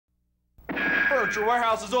Furniture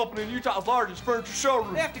Warehouse is opening Utah's largest furniture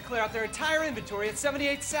showroom. They have to clear out their entire inventory at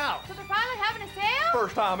 78 South. So they're finally having a sale?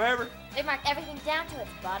 First time ever. They marked everything down to its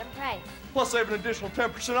bottom price. Plus save an additional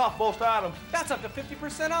 10% off most items. That's up to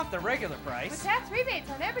 50% off the regular price. With tax rebates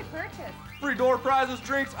on every purchase. Free door prizes,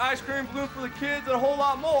 drinks, ice cream, balloons for the kids, and a whole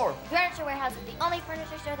lot more. Furniture Warehouse is the only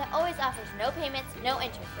furniture store that always offers no payments, no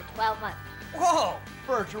interest for 12 months. Whoa!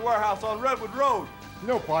 Furniture Warehouse on Redwood Road.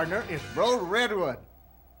 No, partner, it's Road Redwood.